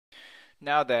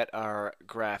Now that our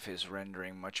graph is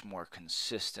rendering much more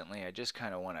consistently, I just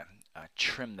kind of want to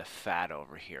trim the fat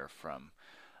over here from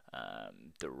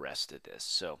the rest of this.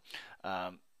 So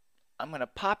I'm going to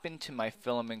pop into my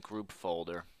filament group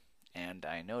folder, and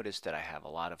I notice that I have a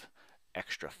lot of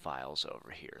extra files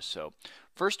over here. So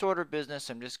first order of business,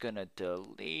 I'm just going to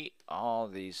delete all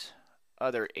these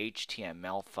other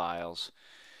HTML files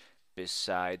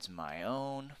besides my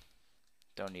own.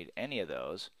 Don't need any of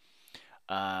those.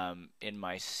 In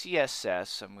my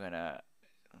CSS, I'm going to,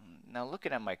 now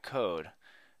looking at my code,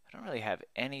 I don't really have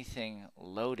anything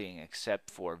loading except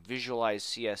for visualize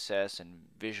CSS and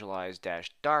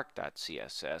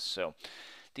visualize-dark.css. So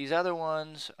these other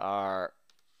ones are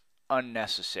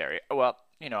unnecessary. Well,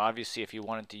 obviously if you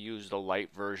wanted to use the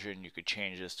light version, you could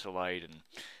change this to light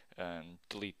and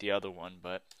delete the other one,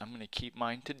 but I'm going to keep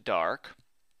mine to dark.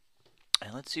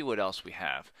 And let's see what else we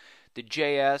have. The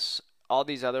JS, all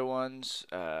these other ones,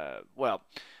 well,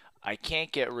 I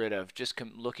can't get rid of, just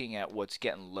looking at what's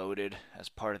getting loaded as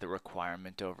part of the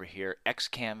requirement over here.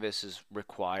 Xcanvas is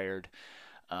required.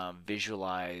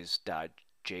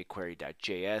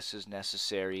 Visualize.jQuery.js is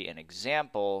necessary. An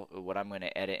example, what I'm going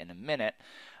to edit in a minute,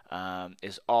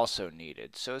 is also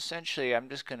needed. So essentially, I'm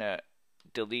just going to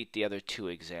delete the other two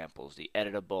examples, the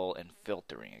editable and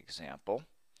filtering example.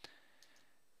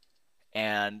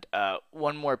 And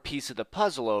one more piece of the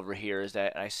puzzle over here is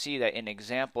that I see that in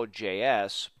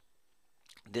example.js,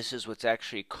 this is what's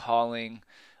actually calling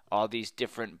all these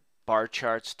different bar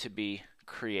charts to be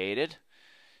created.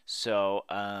 So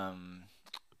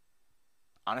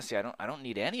honestly, I don't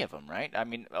need any of them, right? I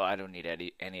mean, I don't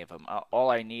need any of them. All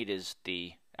I need is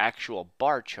the actual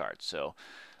bar chart. So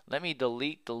let me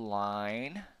delete the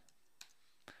line.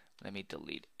 Let me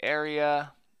delete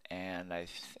area. And I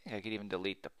think I could even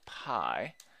delete the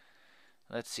pie.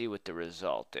 Let's see what the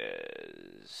result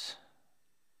is.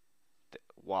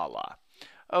 Voila.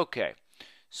 Okay,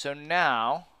 so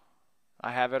now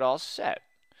I have it all set.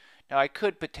 Now I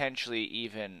could potentially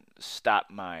even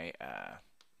stop my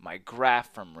my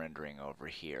graph from rendering over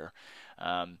here.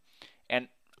 And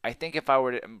I think if I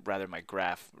were to, rather my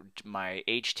graph, my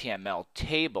HTML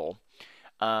table,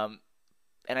 and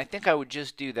I think I would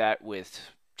just do that with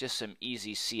just some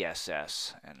easy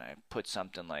CSS, and I put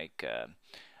something like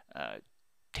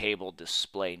table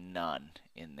display none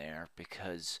in there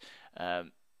because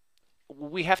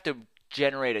we have to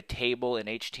generate a table in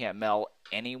HTML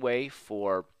anyway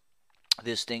for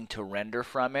this thing to render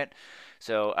from it.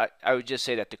 So I would just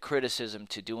say that the criticism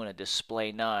to doing a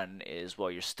display none is,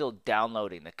 well, you're still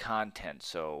downloading the content,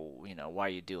 so why are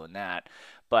you doing that?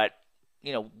 But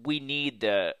we need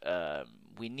that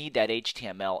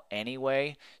HTML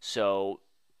anyway. So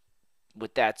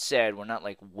with that said, we're not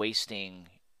like wasting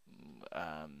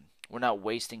we're not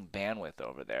wasting bandwidth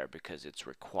over there because it's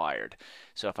required.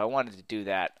 So if I wanted to do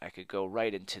that, I could go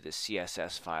right into the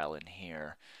CSS file in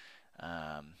here.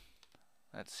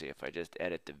 Let's see if I just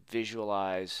edit the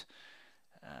visualize.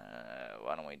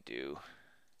 Why don't we do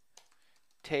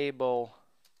table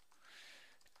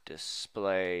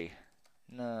display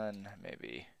none,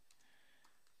 maybe.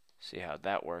 See how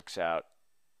that works out.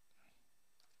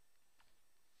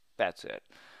 That's it.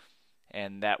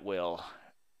 And that will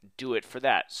do it for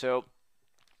that. So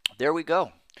there we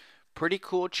go. Pretty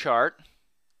cool chart.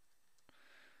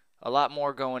 A lot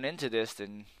more going into this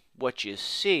than what you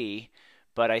see,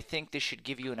 but I think this should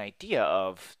give you an idea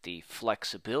of the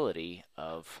flexibility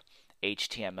of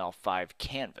HTML5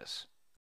 Canvas.